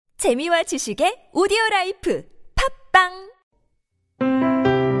재미와 지식의 오디오라이프 팝빵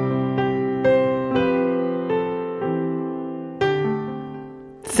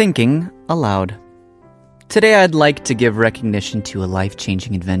Thinking Aloud. Today I'd like to give recognition to a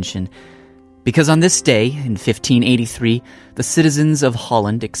life-changing invention. Because on this day, in 1583, the citizens of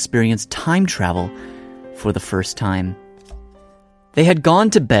Holland experienced time travel for the first time. They had gone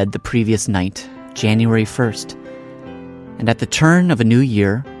to bed the previous night, January 1st. And at the turn of a new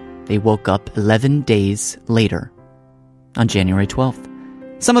year, they woke up 11 days later, on January 12th.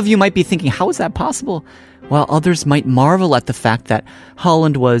 Some of you might be thinking, how is that possible? While others might marvel at the fact that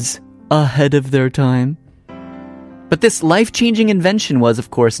Holland was ahead of their time. But this life-changing invention was,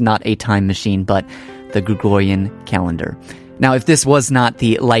 of course, not a time machine, but the Gregorian calendar. Now, if this was not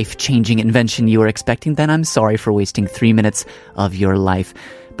the life-changing invention you were expecting, then I'm sorry for wasting 3 minutes of your life.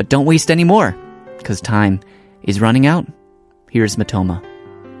 But don't waste any more, because time is running out. Here's Matoma.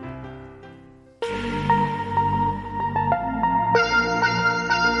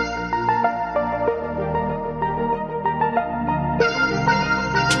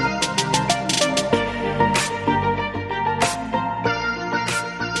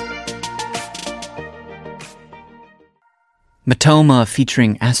 Matoma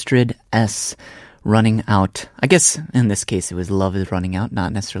featuring Astrid S. Running out. I guess in this case it was love is running out,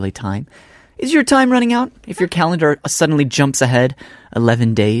 not necessarily time. Is your time running out if your calendar suddenly jumps ahead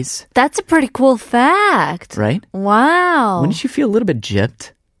 11 days? That's a pretty cool fact. Right? Wow. Wouldn't you feel a little bit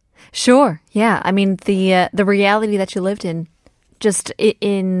gypped? Sure. Yeah. I mean, the reality that you lived in just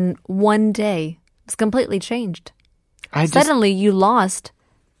in one day was completely changed. Suddenly you lost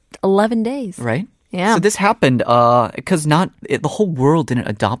 11 days. Right? Yeah. So this happened because the whole world didn't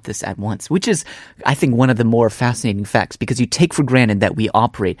adopt this at once, which is, I think, one of the more fascinating facts because you take for granted that we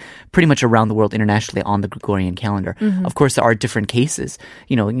operate pretty much around the world internationally on the Gregorian calendar. Mm-hmm. Of course, there are different cases.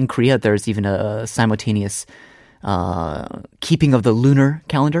 You know, in Korea, there's even a simultaneous keeping of the lunar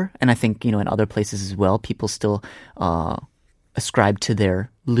calendar. And I think, you know, in other places as well, people still ascribe to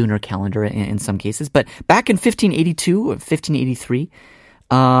their lunar calendar in some cases. But back in 1582 or 1583,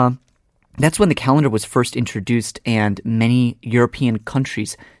 that's when the calendar was first introduced and many European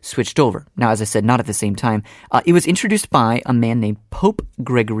countries switched over. Now, as I said, not at the same time. It was introduced by a man named Pope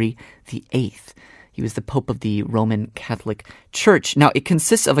Gregory VIII. He was the Pope of the Roman Catholic Church. Now, it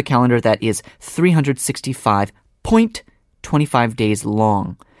consists of a calendar that is 365.25 days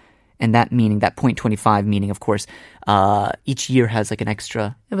long. And that 0.25 meaning, of course, each year has like an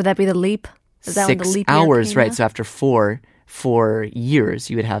extra... Would that be the leap? Is that 6 when the leap year hours, came right? out? So after 4 years,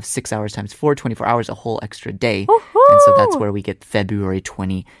 you would have 6 hours times 4, 24 hours, a whole extra day. Woo-hoo! And so that's where we get February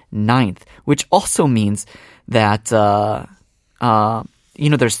 29th, which also means that,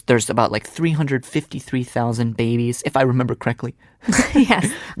 there's about like 353,000 babies, if I remember correctly. Yes,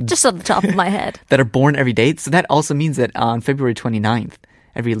 just on the top of my head. That are born every day. So that also means that on February 29th,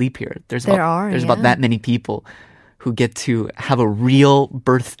 every leap year, there's about that many people who get to have a real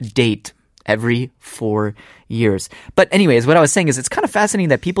birth date every 4 years. But anyways, what I was saying is it's kind of fascinating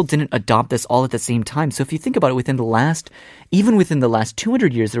that people didn't adopt this all at the same time. So if you think about it, even within the last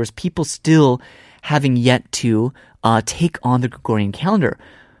 200 years, there was people still having yet to take on the Gregorian calendar,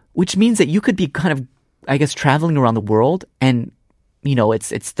 which means that you could be kind of, I guess, traveling around the world and, you know, it's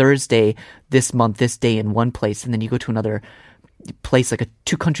Thursday this month, this day in one place, and then you go to another place like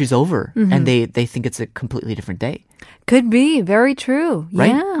 2 countries over, mm-hmm. and they think it's a completely different day. Could be. Very true.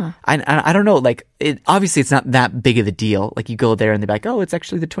 Right? Yeah. I don't know. Like, obviously, it's not that big of a deal. Like, you go there and they're like, oh, it's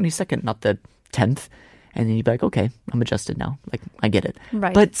actually the 22nd, not the 10th. And then you'd be like, okay, I'm adjusted now. Like, I get it.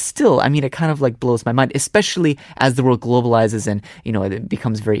 Right. But still, I mean, it kind of like blows my mind, especially as the world globalizes and, you know, it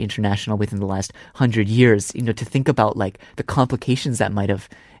becomes very international within the last 100 years, you know, to think about like the complications that might have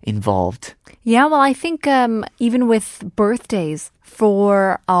involved. Yeah, well, I think even with birthdays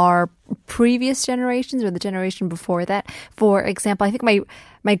for our previous generations or the generation before that, for example, I think my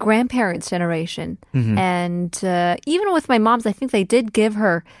grandparents' generation, mm-hmm. and even with my mom's, I think they did give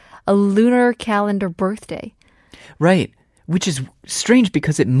her a lunar calendar birthday. Right, which is strange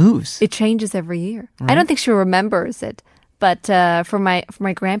because it moves. It changes every year. Right? I don't think she remembers it, but for my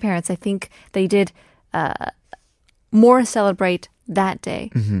grandparents, I think they did more celebrate that day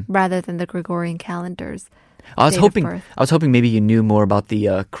mm-hmm. rather than the Gregorian calendars. I was hoping maybe you knew more about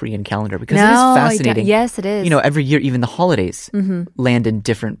the Korean calendar because it is fascinating. Yes, it is. You know, every year, even the holidays mm-hmm. land in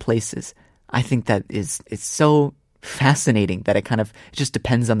different places. I think that it's so fascinating that it just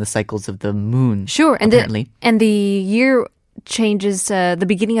depends on the cycles of the moon. Sure, and apparently. the year changes. The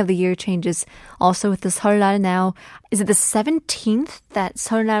beginning of the year changes also with the 설날 now. Is it the 17th that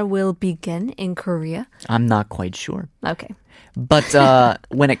설날 will begin in Korea? I'm not quite sure. Okay. But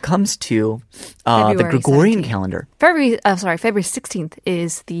when it comes to the February Gregorian 17th. calendar, February 16th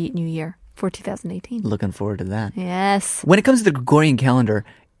is the new year for 2018. looking forward to that. Yes. When it comes to the Gregorian calendar,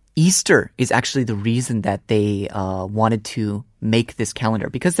 Easter is actually the reason that they wanted to make this calendar,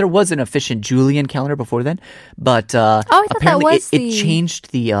 because there was an efficient Julian calendar before then, but I thought that apparently was it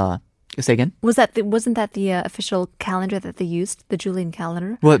changed the. Say again? Wasn't that the official calendar that they used, the Julian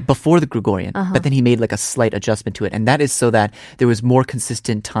calendar? Well, before the Gregorian, but then he made like a slight adjustment to it, and that is so that there was more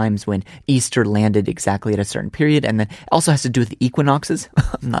consistent times when Easter landed exactly at a certain period, and then it also has to do with the equinoxes.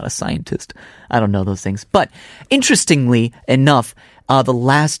 I'm not a scientist. I don't know those things. But interestingly enough, the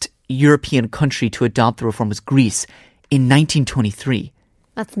last European country to adopt the reform was Greece in 1923.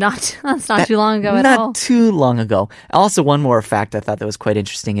 That's not too long ago at all. Not too long ago. Also, one more fact I thought that was quite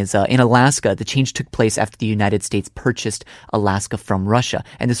interesting is in Alaska, the change took place after the United States purchased Alaska from Russia.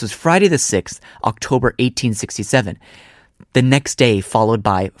 And this was Friday the 6th, October 1867. The next day followed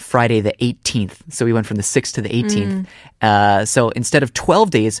by Friday the 18th. So we went from the 6th to the 18th. So instead of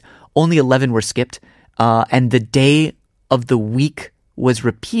 12 days, only 11 were skipped. And the day of the week was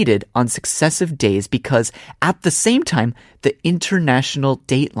repeated on successive days because at the same time, the international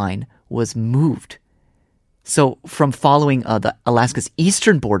dateline was moved. So from following the Alaska's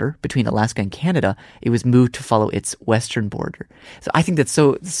eastern border between Alaska and Canada, it was moved to follow its western border. So I think that's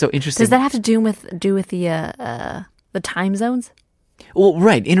so interesting. Does that have to do with the time zones? Well,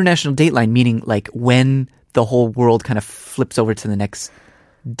 right. International dateline, meaning like when the whole world kind of flips over to the next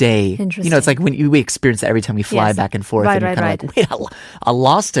day. Interesting. You know, it's like when we experience that every time we fly Yes. back and forth. Right, and you're right, kind of like, wait, I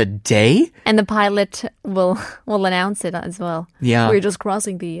lost a day? And the pilot will announce it as well. Yeah. We're just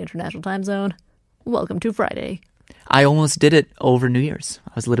crossing the international time zone. Welcome to Friday. I almost did it over New Year's.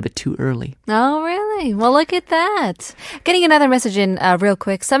 I was a little bit too early. Oh, really? Well, look at that. Getting another message in real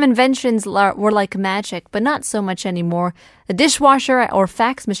quick. Some inventions were like magic, but not so much anymore. A dishwasher or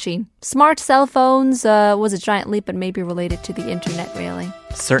fax machine. Smart cell phones was a giant leap, but maybe related to the internet, really.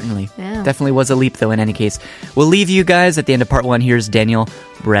 Certainly. Yeah. Definitely was a leap, though, in any case. We'll leave you guys at the end of part one. Here's Daniel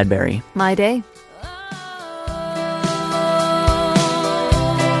Bradbury. My day.